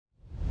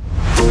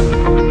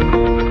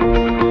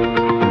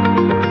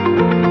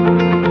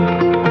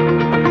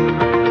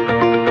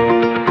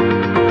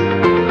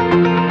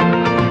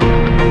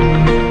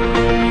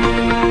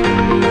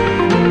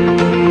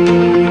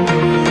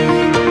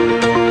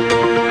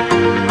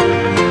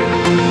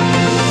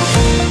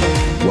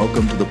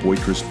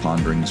Poitras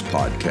Ponderings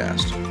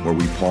podcast, where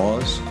we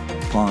pause,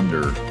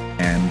 ponder,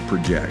 and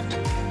project.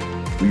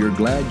 We are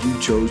glad you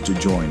chose to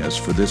join us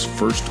for this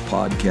first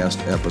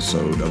podcast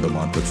episode of the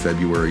month of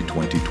February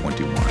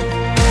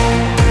 2021.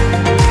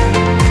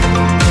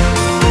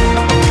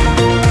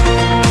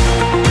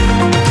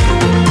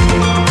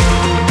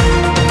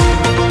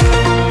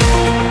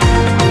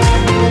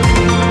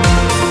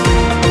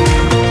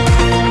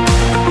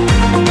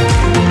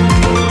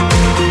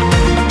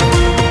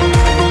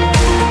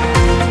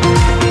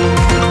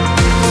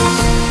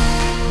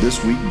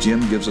 This week,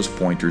 Jim gives us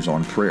pointers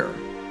on prayer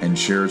and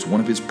shares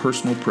one of his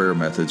personal prayer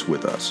methods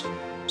with us.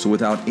 So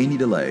without any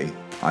delay,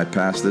 I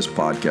pass this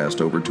podcast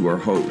over to our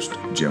host,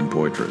 Jim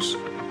Poitras.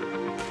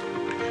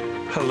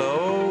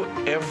 Hello,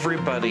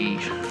 everybody.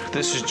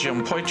 This is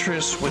Jim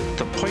Poitras with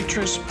the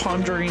Poitras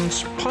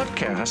Ponderings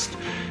podcast,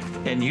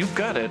 and you've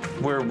got it,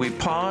 where we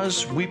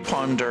pause, we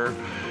ponder,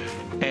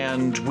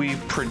 and we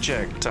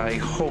project. I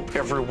hope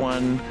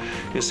everyone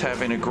is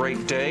having a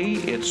great day.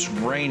 It's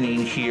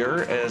raining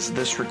here as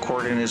this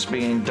recording is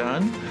being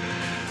done.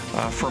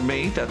 For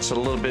me, that's a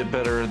little bit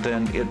better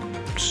than it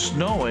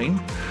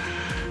snowing.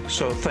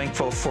 So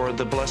thankful for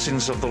the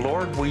blessings of the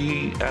Lord.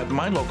 We, at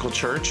my local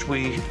church,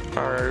 we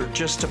are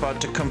just about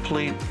to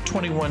complete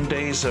 21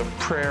 days of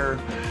prayer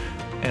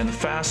and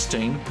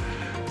fasting.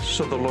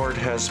 So the Lord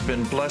has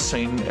been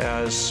blessing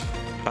as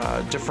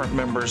different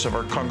members of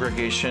our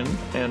congregation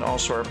and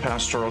also our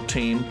pastoral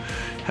team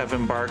have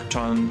embarked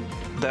on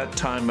that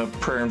time of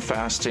prayer and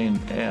fasting,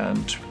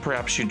 and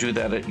perhaps you do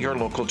that at your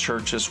local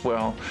church as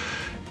well.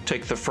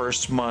 Take the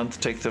first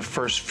month, take the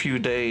first few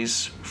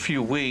days,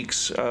 few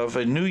weeks of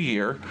a new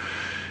year,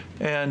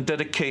 and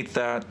dedicate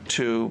that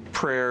to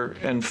prayer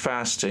and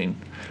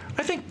fasting.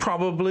 I think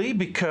probably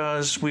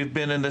because we've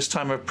been in this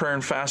time of prayer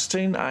and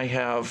fasting, I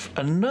have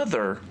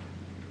another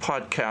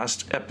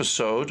podcast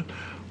episode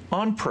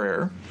on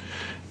prayer,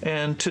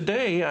 and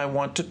today I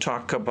want to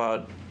talk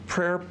about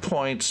prayer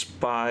points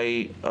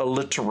by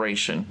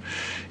alliteration.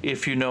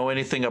 If you know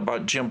anything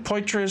about Jim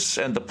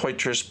Poitras and the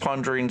Poitras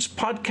Ponderings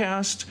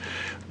podcast,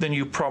 then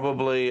you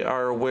probably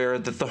are aware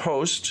that the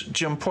host,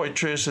 Jim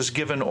Poitras, is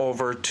given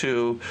over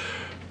to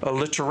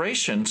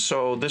alliteration.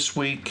 So this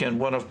week in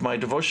one of my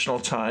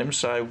devotional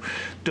times, I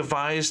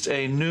devised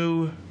a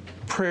new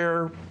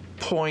prayer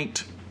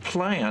point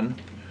plan,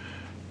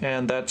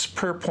 and that's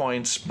prayer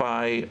points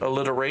by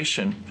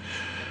alliteration.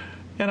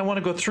 And I want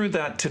to go through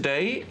that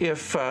today.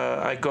 If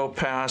I go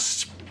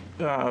past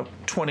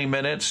 20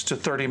 minutes to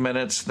 30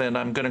 minutes, then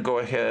I'm going to go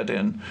ahead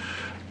and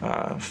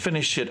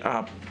finish it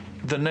up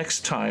the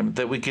next time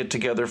that we get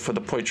together for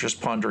the Poitras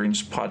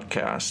Ponderings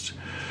podcast.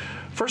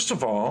 First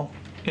of all,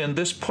 in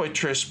this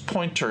Poitras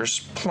Pointers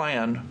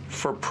plan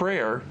for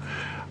prayer,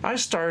 I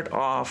start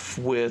off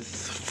with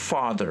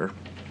Father.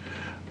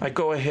 I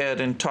go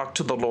ahead and talk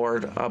to the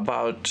Lord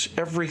about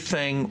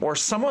everything or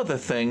some of the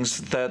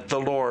things that the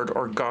Lord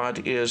or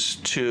God is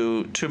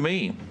to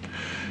me.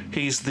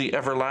 He's the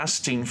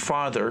everlasting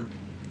Father.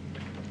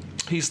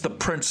 He's the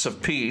Prince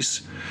of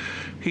Peace.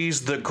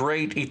 He's the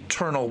great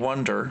eternal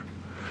wonder.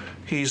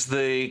 He's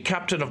the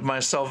captain of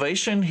my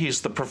salvation.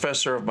 He's the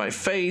professor of my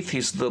faith.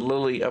 He's the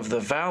lily of the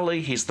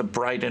valley. He's the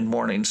bright and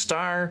morning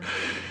star.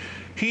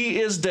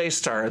 He is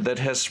Daystar that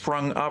has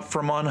sprung up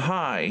from on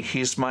high.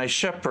 He's my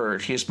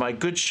shepherd. He's my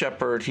good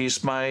shepherd.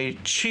 He's my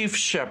chief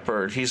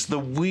shepherd. He's the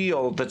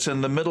wheel that's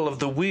in the middle of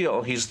the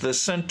wheel. He's the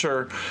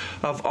center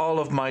of all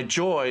of my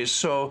joys.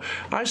 So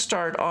I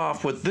start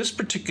off with this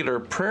particular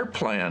prayer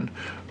plan,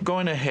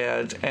 going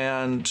ahead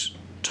and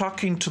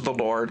talking to the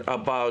Lord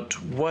about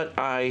what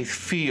I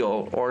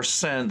feel or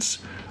sense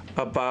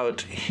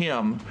about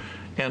Him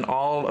and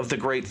all of the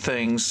great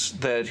things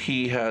that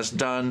He has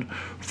done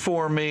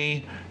for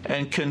me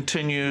and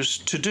continues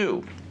to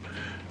do.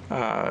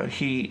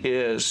 He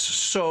is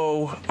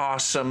so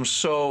awesome,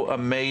 so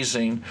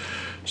amazing.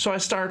 So I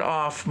start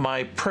off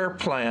my prayer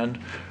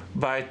plan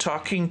by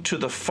talking to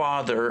the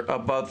Father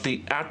about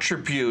the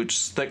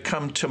attributes that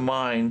come to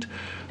mind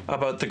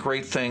about the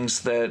great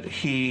things that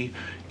He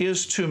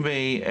is to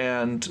me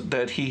and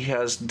that He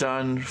has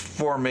done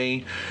for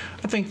me.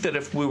 I think that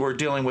if we were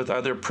dealing with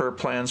other prayer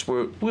plans,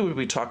 we would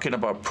be talking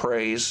about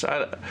praise.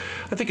 I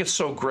think it's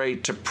so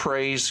great to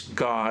praise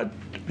God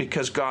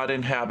because God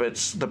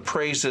inhabits the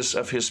praises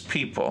of His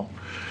people,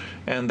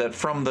 and that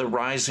from the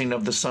rising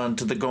of the sun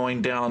to the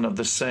going down of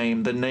the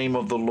same, the name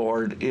of the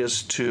Lord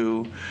is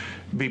to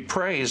be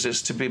praised,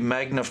 is to be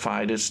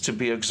magnified, is to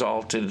be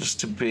exalted, is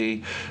to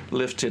be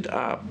lifted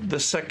up. The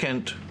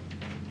second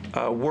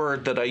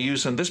word that I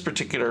use in this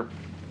particular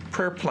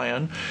prayer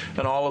plan,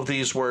 and all of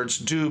these words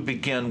do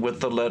begin with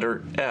the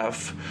letter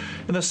F.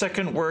 And the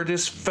second word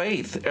is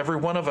faith. Every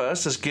one of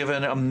us is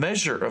given a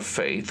measure of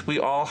faith. We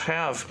all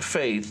have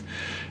faith.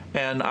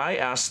 And I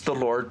ask the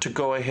Lord to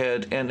go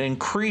ahead and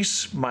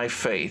increase my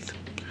faith.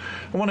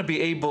 I want to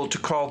be able to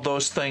call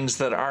those things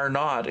that are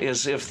not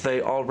as if they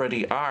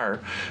already are,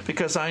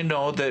 because I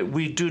know that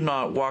we do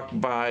not walk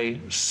by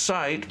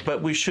sight,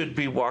 but we should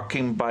be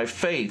walking by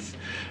faith.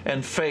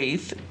 And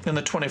faith in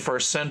the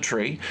 21st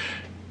century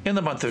in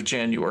the month of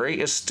January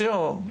is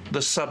still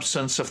the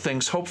substance of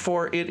things hoped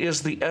for. It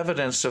is the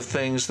evidence of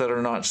things that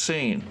are not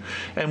seen.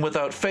 And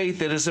without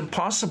faith, it is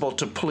impossible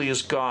to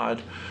please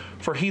God.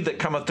 For he that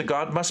cometh to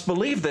God must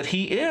believe that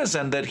he is,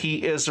 and that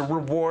he is a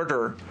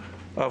rewarder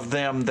of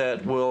them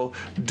that will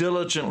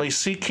diligently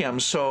seek him.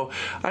 So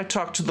I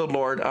talked to the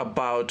Lord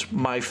about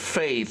my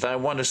faith. I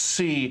want to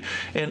see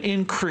an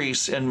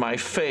increase in my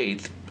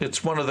faith.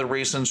 It's one of the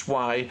reasons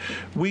why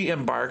we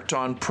embarked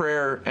on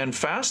prayer and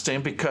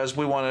fasting, because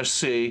we want to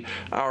see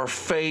our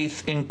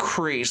faith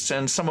increase.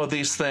 And some of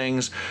these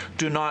things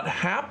do not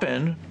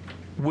happen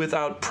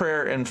without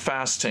prayer and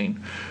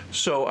fasting.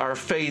 So our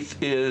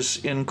faith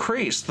is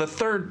increased. The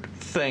third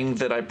thing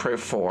that I pray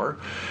for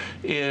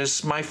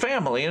is my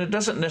family, and it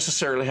doesn't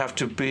necessarily have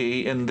to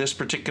be in this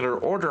particular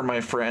order,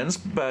 my friends,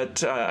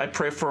 but I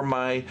pray for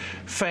my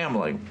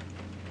family.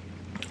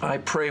 I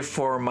pray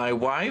for my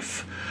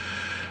wife.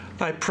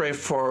 I pray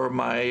for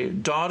my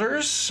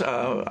daughters.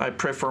 I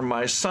pray for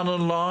my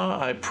son-in-law.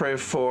 I pray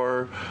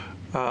for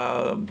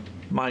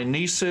my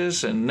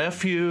nieces and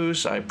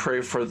nephews. I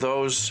pray for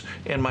those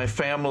in my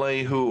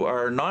family who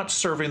are not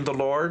serving the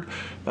Lord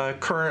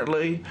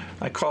currently.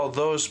 I call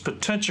those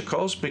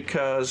potentials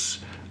because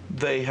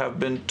they have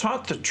been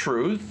taught the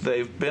truth.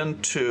 They've been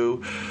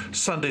to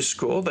Sunday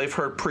school. They've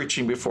heard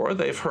preaching before.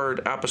 They've heard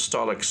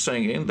apostolic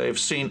singing. They've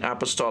seen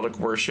apostolic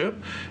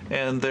worship.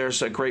 And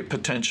there's a great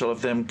potential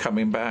of them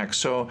coming back.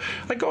 So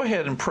I go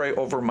ahead and pray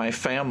over my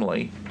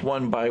family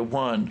one by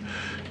one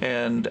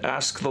and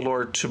ask the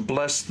Lord to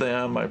bless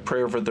them. I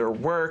pray over their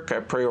work. I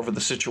pray over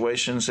the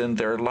situations in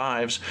their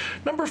lives.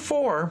 Number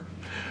 4,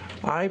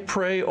 I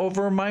pray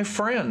over my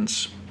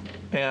friends,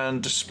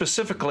 and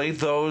specifically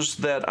those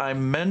that I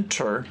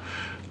mentor.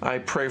 I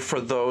pray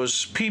for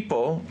those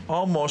people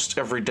almost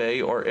every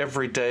day, or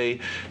every day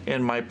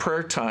in my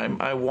prayer time.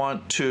 I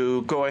want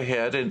to go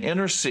ahead and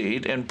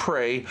intercede and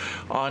pray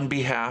on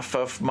behalf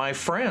of my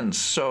friends.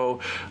 So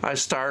I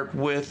start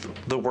with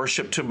the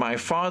worship to my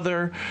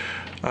Father,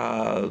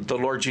 the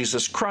Lord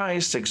Jesus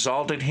Christ,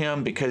 exalted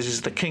him because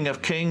he's the King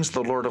of Kings,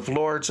 the Lord of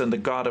Lords, and the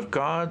God of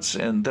Gods.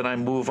 And then I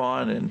move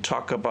on and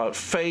talk about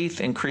faith,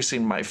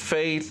 increasing my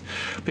faith,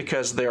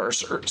 because there are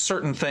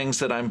certain things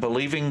that I'm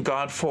believing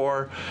God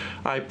for.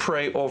 I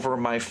pray over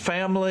my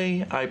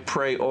family. I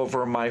pray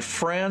over my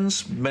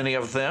friends. Many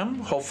of them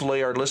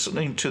hopefully are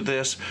listening to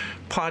this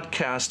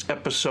podcast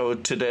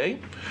episode today.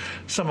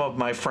 Some of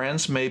my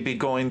friends may be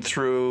going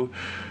through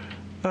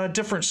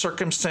different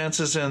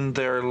circumstances in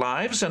their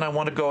lives, and I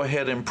want to go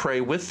ahead and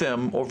pray with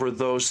them over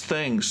those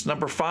things.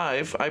 Number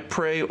 5, I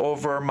pray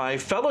over my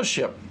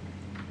fellowship.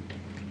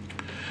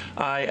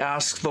 I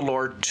ask the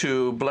Lord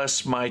to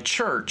bless my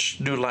church,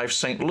 New Life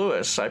St.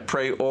 Louis. I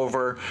pray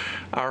over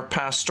our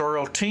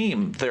pastoral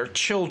team, their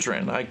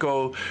children. I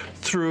go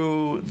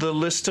through the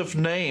list of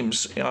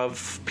names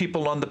of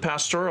people on the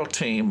pastoral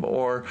team,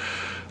 or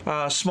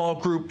small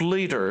group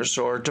leaders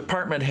or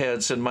department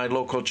heads in my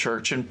local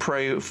church, and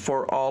pray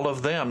for all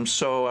of them.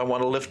 So I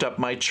want to lift up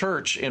my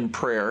church in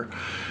prayer.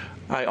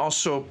 I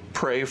also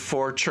pray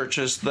for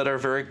churches that are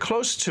very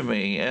close to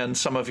me, and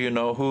some of you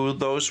know who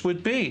those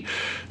would be.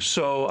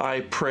 So I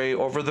pray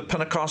over the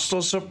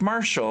Pentecostals of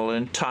Marshall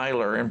and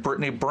Tyler and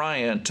Brittany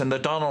Bryant and the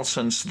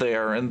Donaldsons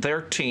there and their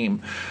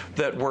team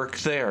that work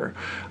there.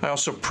 I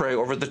also pray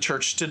over the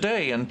church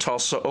today in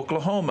Tulsa,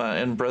 Oklahoma,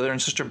 and Brother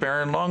and Sister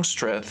Barron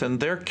Longstreth and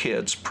their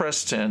kids,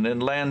 Preston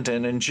and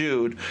Landon and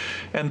Jude,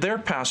 and their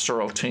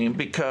pastoral team,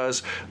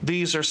 because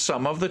these are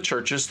some of the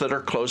churches that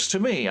are close to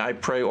me. I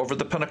pray over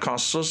the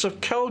Pentecostals of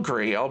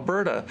Calgary,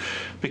 Alberta,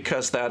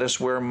 because that is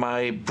where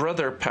my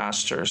brother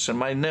pastors and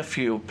my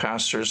nephew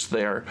pastors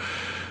there.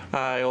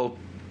 I'll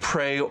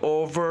pray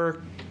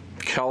over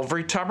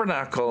Calvary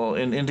Tabernacle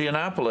in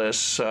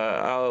Indianapolis.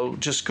 I'll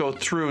just go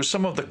through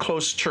some of the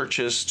close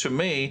churches to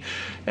me,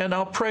 and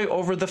I'll pray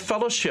over the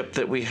fellowship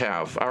that we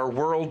have, our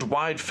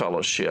worldwide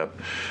fellowship,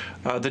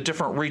 the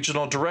different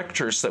regional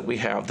directors that we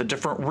have, the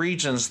different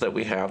regions that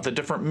we have, the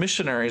different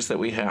missionaries that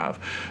we have.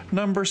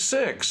 Number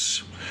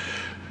 6,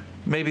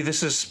 maybe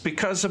this is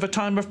because of a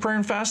time of prayer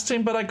and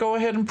fasting, but I go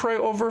ahead and pray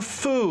over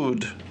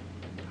food,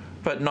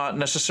 but not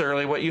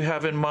necessarily what you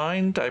have in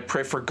mind. I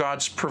pray for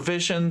God's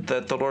provision,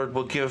 that the Lord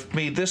will give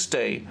me this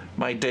day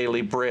my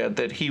daily bread,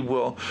 that he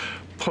will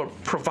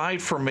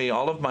provide for me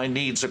all of my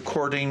needs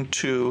according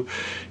to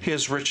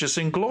his riches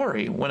and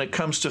glory. When it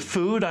comes to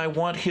food, I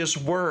want his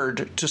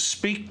word to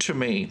speak to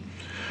me,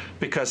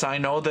 because I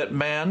know that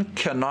man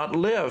cannot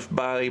live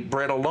by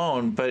bread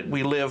alone, but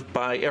we live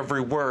by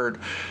every word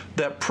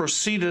that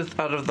proceedeth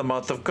out of the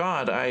mouth of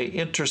God. I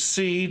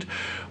intercede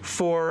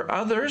for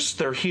others,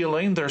 their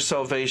healing, their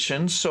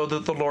salvation, so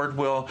that the Lord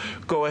will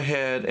go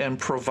ahead and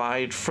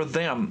provide for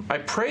them. I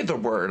pray the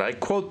word. I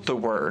quote the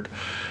word.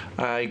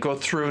 I go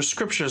through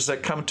scriptures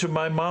that come to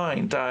my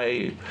mind.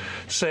 I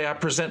say, I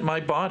present my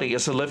body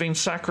as a living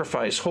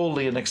sacrifice,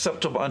 holy and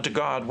acceptable unto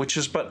God, which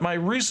is but my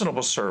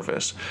reasonable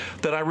service,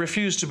 that I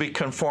refuse to be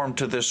conformed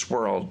to this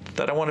world,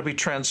 that I want to be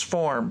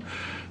transformed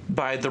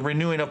by the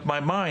renewing of my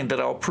mind, that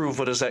I'll prove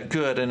what is that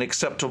good and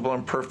acceptable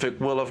and perfect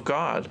will of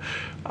God.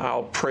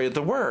 I'll pray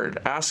the word.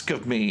 Ask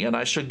of me, and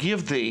I shall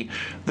give thee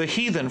the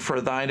heathen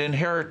for thine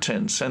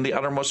inheritance, and the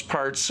uttermost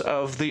parts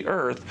of the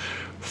earth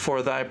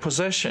for thy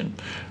possession.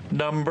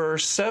 Number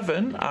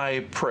 7,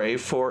 I pray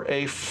for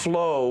a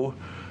flow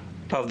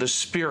of the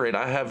Spirit.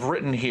 I have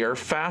written here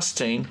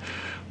fasting,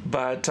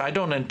 but I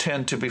don't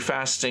intend to be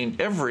fasting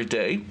every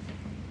day,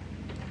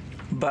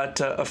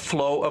 but a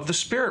flow of the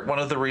Spirit. One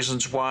of the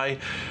reasons why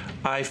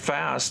I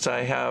fast,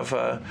 I have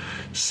a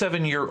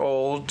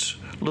 7-year-old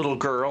little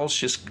girl.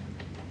 She's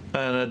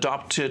an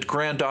adopted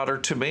granddaughter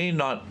to me,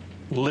 not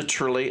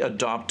literally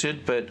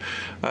adopted, but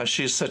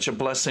she's such a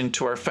blessing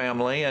to our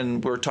family.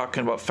 And we were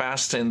talking about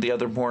fasting the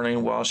other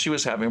morning while she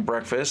was having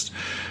breakfast,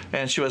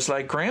 and she was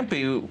like,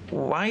 "Grampy,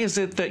 why is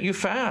it that you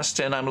fast?"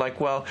 And I'm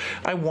like, "Well,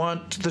 I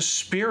want the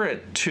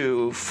Spirit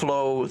to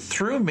flow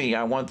through me.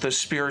 I want the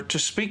Spirit to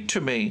speak to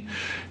me."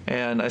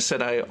 And I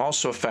said, I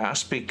also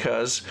fast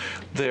because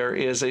there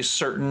is a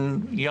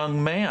certain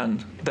young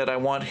man that I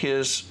want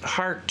his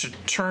heart to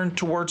turn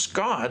towards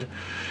God.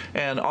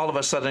 And all of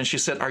a sudden she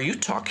said, "Are you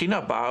talking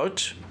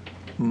about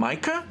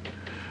Micah?"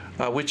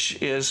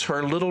 Which is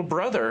her little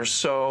brother.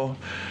 So,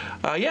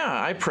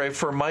 I pray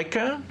for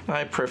Micah.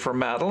 I pray for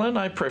Madeline.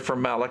 I pray for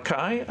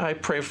Malachi. I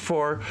pray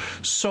for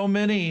so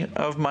many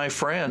of my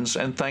friends,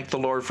 and thank the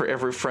Lord for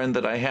every friend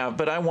that I have.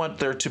 But I want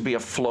there to be a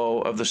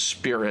flow of the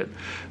Spirit,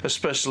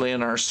 especially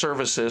in our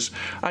services.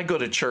 I go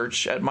to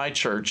church at my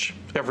church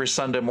every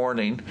Sunday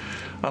morning,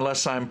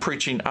 unless I'm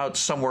preaching out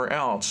somewhere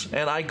else.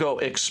 And I go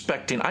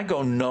expecting, I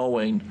go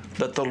knowing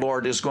that the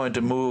Lord is going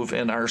to move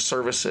in our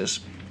services.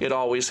 It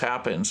always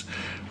happens.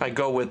 I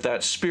go with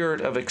that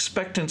spirit of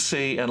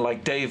expectancy, and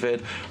like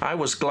David, I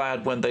was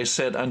glad when they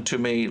said unto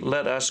me,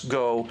 "Let us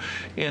go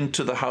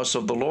into the house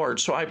of the Lord."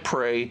 So I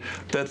pray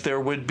that there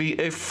would be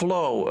a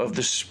flow of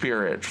the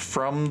Spirit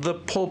from the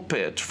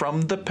pulpit,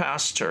 from the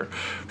pastor,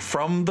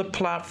 from the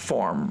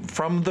platform,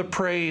 from the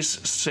praise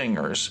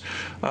singers,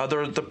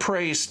 the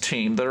praise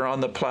team that are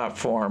on the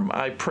platform.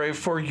 I pray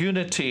for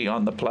unity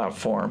on the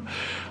platform.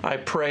 I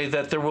pray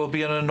that there will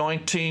be an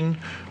anointing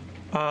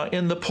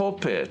in the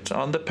pulpit,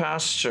 on the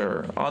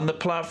pastor, on the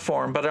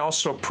platform, but I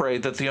also pray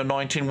that the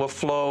anointing will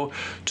flow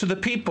to the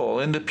people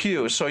in the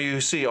pew. So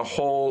you see a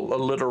whole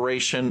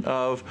alliteration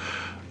of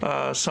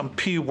some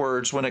P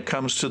words when it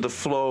comes to the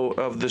flow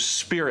of the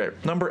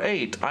Spirit. Number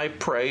 8, I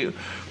pray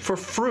for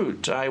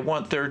fruit. I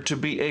want there to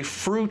be a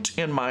fruit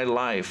in my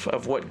life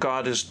of what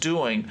God is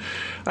doing.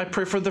 I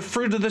pray for the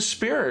fruit of the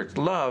Spirit: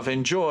 love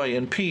and joy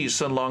and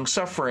peace and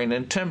long-suffering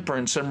and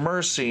temperance and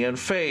mercy and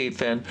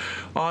faith, and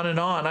on and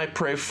on. I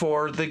pray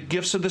for the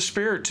gifts of the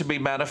Spirit to be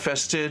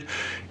manifested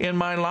in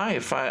my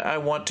life. I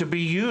want to be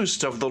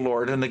used of the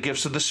Lord in the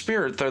gifts of the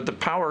Spirit. They're the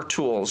power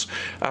tools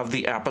of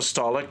the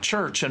apostolic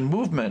church and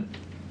movement.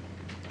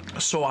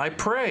 So I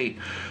pray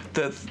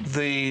that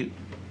the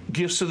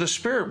gifts of the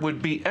Spirit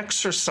would be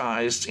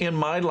exercised in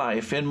my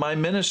life, in my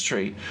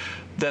ministry,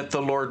 that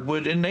the Lord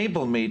would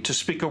enable me to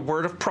speak a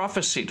word of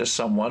prophecy to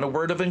someone, a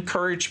word of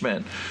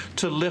encouragement,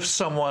 to lift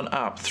someone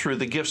up through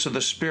the gifts of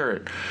the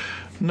Spirit.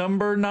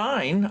 Number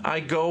 9, I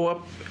go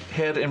up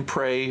ahead and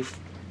pray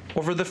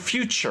over the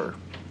future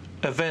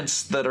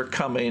events that are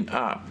coming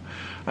up.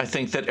 I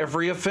think that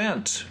every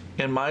event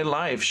in my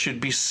life should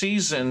be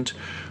seasoned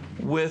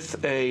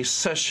with a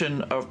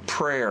session of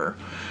prayer.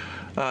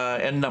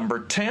 And number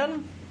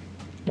 10,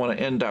 I want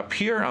to end up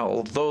here,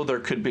 although there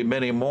could be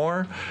many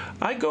more.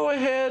 I go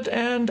ahead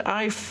and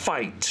I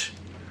fight.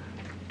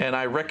 And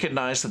I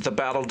recognize that the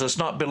battle does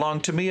not belong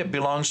to me, it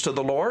belongs to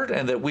the Lord,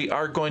 and that we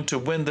are going to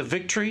win the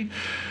victory.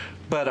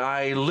 But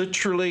I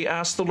literally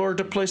ask the Lord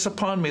to place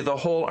upon me the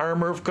whole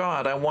armor of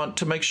God. I want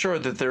to make sure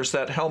that there's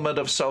that helmet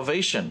of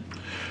salvation,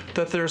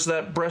 that there's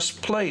that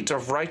breastplate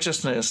of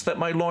righteousness, that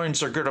my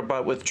loins are girded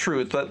about with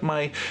truth, that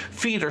my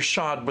feet are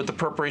shod with the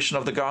preparation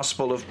of the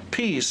gospel of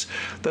peace,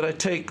 that I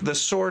take the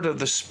sword of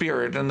the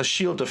Spirit and the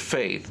shield of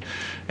faith,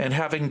 and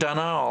having done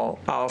all,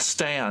 I'll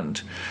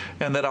stand,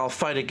 and that I'll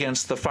fight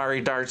against the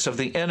fiery darts of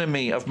the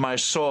enemy of my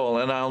soul,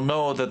 and I'll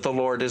know that the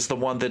Lord is the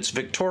one that's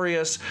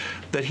victorious,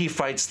 that He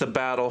fights the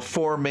battle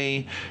for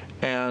me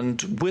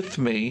and with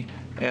me,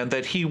 and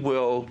that He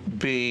will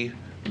be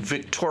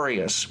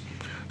victorious.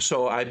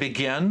 So I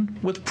begin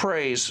with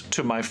praise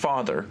to my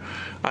Father.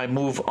 I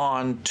move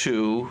on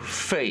to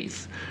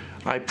faith.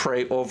 I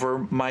pray over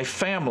my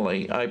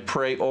family. I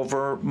pray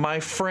over my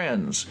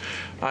friends.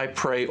 I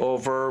pray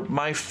over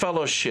my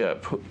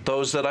fellowship,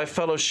 those that I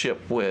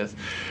fellowship with.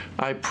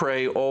 I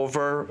pray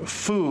over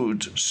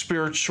food,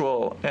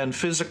 spiritual and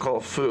physical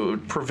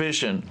food,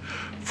 provision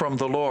from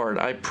the Lord.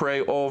 I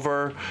pray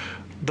over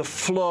the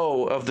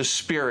flow of the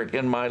Spirit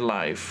in my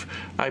life.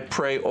 I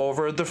pray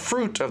over the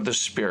fruit of the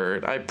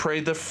Spirit. I pray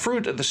the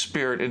fruit of the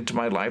Spirit into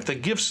my life, the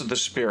gifts of the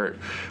Spirit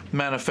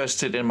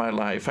manifested in my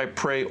life. I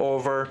pray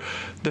over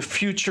the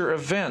future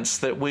events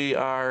that we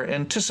are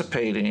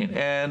anticipating,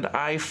 and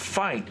I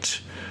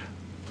fight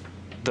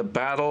the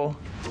battle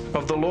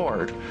of the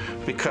Lord,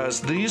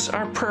 because these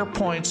are prayer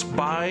points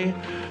by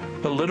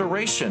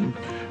alliteration,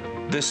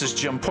 This is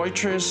Jim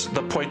Poitras,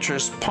 the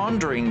Poitras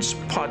Ponderings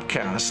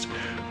podcast,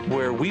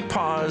 where we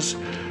pause,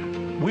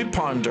 we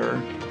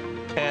ponder,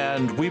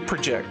 and we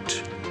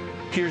project.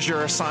 Here's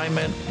your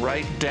assignment.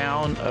 Write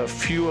down a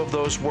few of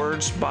those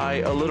words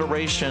by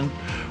alliteration: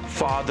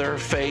 father,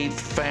 faith,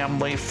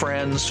 family,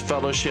 friends,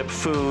 fellowship,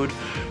 food,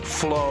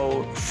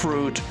 flow,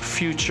 fruit,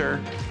 future,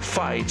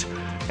 fight.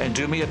 And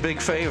do me a big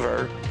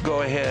favor,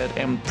 go ahead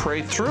and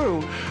pray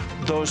through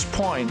those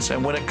points.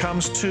 And when it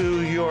comes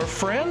to your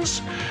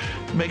friends,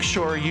 make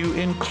sure you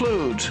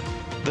include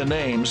the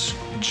names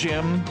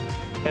Jim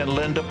and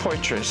Linda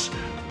Poitras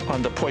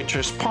on the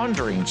Poitras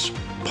Ponderings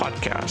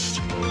podcast.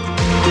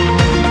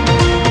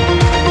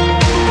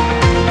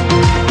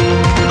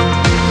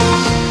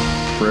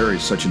 Prayer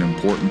is such an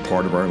important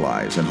part of our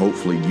lives, and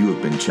hopefully you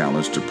have been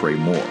challenged to pray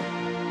more.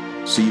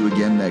 See you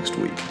again next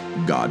week.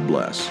 God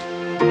bless.